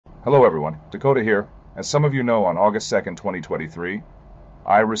Hello everyone, Dakota here. As some of you know, on August 2nd, 2023,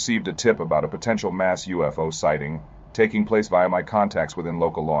 I received a tip about a potential mass UFO sighting taking place via my contacts within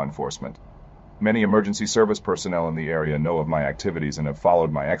local law enforcement. Many emergency service personnel in the area know of my activities and have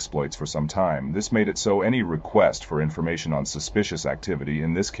followed my exploits for some time. This made it so any request for information on suspicious activity,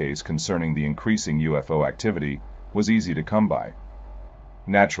 in this case concerning the increasing UFO activity, was easy to come by.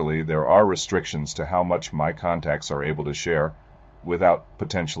 Naturally, there are restrictions to how much my contacts are able to share without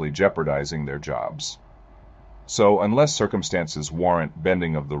potentially jeopardizing their jobs. So, unless circumstances warrant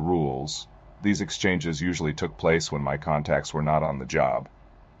bending of the rules, these exchanges usually took place when my contacts were not on the job.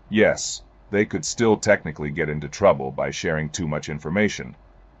 Yes, they could still technically get into trouble by sharing too much information,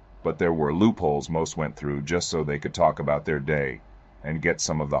 but there were loopholes most went through just so they could talk about their day and get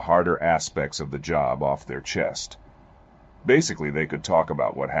some of the harder aspects of the job off their chest. Basically, they could talk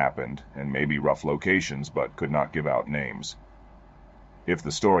about what happened and maybe rough locations, but could not give out names. If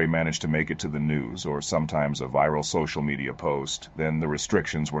the story managed to make it to the news, or sometimes a viral social media post, then the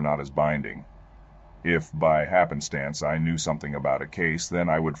restrictions were not as binding. If, by happenstance, I knew something about a case, then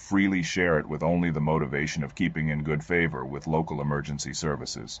I would freely share it with only the motivation of keeping in good favor with local emergency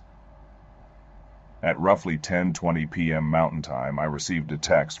services. At roughly 10:20 p.m. Mountain Time, I received a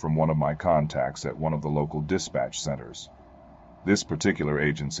text from one of my contacts at one of the local dispatch centers. This particular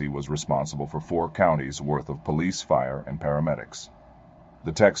agency was responsible for 4 counties worth of police, fire, and paramedics.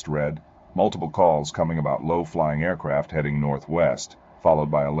 The text read, multiple calls coming about low-flying aircraft heading northwest,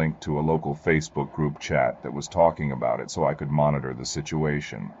 followed by a link to a local Facebook group chat that was talking about it so I could monitor the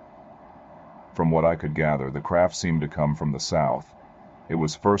situation. From what I could gather, the craft seemed to come from the south. It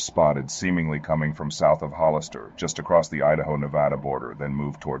was first spotted seemingly coming from south of Hollister, just across the Idaho-Nevada border, then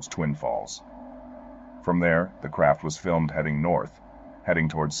moved towards Twin Falls. From there, the craft was filmed heading north, heading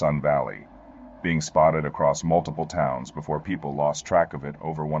towards Sun Valley, being spotted across multiple towns before people lost track of it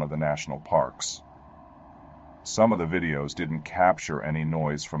over one of the national parks. Some of the videos didn't capture any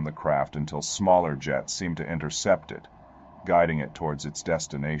noise from the craft until smaller jets seemed to intercept it, guiding it towards its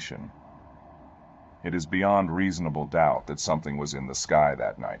destination. It is beyond reasonable doubt that something was in the sky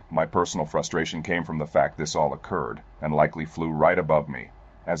that night. My personal frustration came from the fact this all occurred, and likely flew right above me,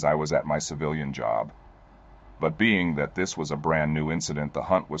 as I was at my civilian job. But being that this was a brand new incident, the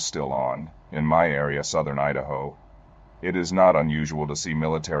hunt was still on, in my area, southern Idaho. It is not unusual to see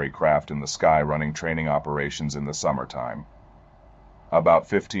military craft in the sky running training operations in the summertime. About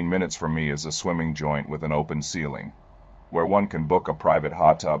 15 minutes from me is a swimming joint with an open ceiling, where one can book a private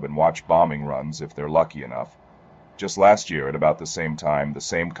hot tub and watch bombing runs if they're lucky enough. Just last year, at about the same time, the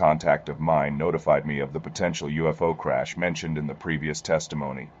same contact of mine notified me of the potential UFO crash mentioned in the previous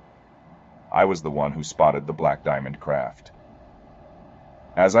testimony. I was the one who spotted the Black Diamond craft.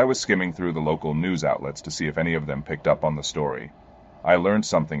 As I was skimming through the local news outlets to see if any of them picked up on the story, I learned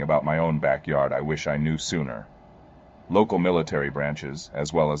something about my own backyard I wish I knew sooner. Local military branches,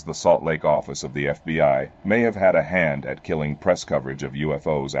 as well as the Salt Lake office of the FBI, may have had a hand at killing press coverage of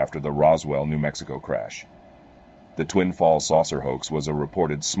UFOs after the Roswell, New Mexico crash. The Twin Falls saucer hoax was a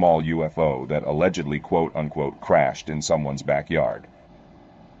reported small UFO that allegedly quote-unquote crashed in someone's backyard.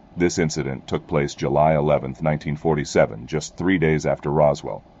 This incident took place July 11, 1947, just 3 days after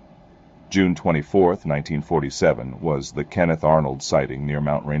Roswell. June 24, 1947, was the Kenneth Arnold sighting near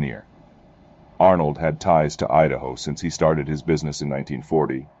Mount Rainier. Arnold had ties to Idaho since he started his business in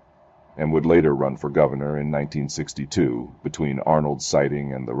 1940, and would later run for governor in 1962. Between Arnold's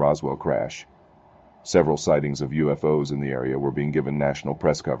sighting and the Roswell crash, several sightings of UFOs in the area were being given national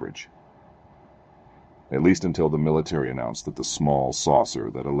press coverage. At least until the military announced that the small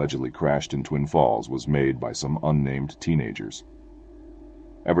saucer that allegedly crashed in Twin Falls was made by some unnamed teenagers.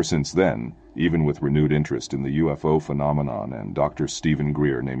 Ever since then, even with renewed interest in the UFO phenomenon and Dr. Stephen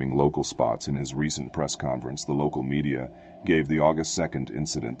Greer naming local spots in his recent press conference, the local media gave the August 2nd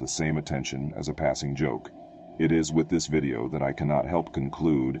incident the same attention as a passing joke. It is with this video that I cannot help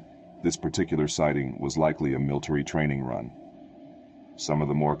conclude this particular sighting was likely a military training run. Some of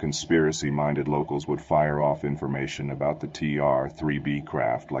the more conspiracy-minded locals would fire off information about the TR-3B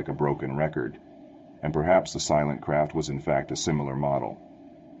craft like a broken record, and perhaps the silent craft was in fact a similar model.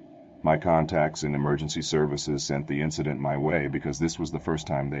 My contacts in emergency services sent the incident my way because this was the first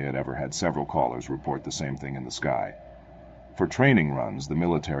time they had ever had several callers report the same thing in the sky. For training runs, the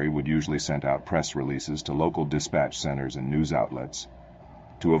military would usually send out press releases to local dispatch centers and news outlets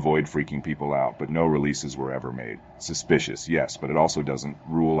to avoid freaking people out, but no releases were ever made. Suspicious, yes, but it also doesn't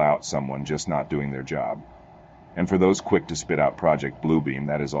rule out someone just not doing their job. And for those quick to spit out Project Bluebeam,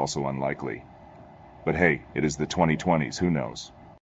 that is also unlikely. But hey, it is the 2020s, who knows?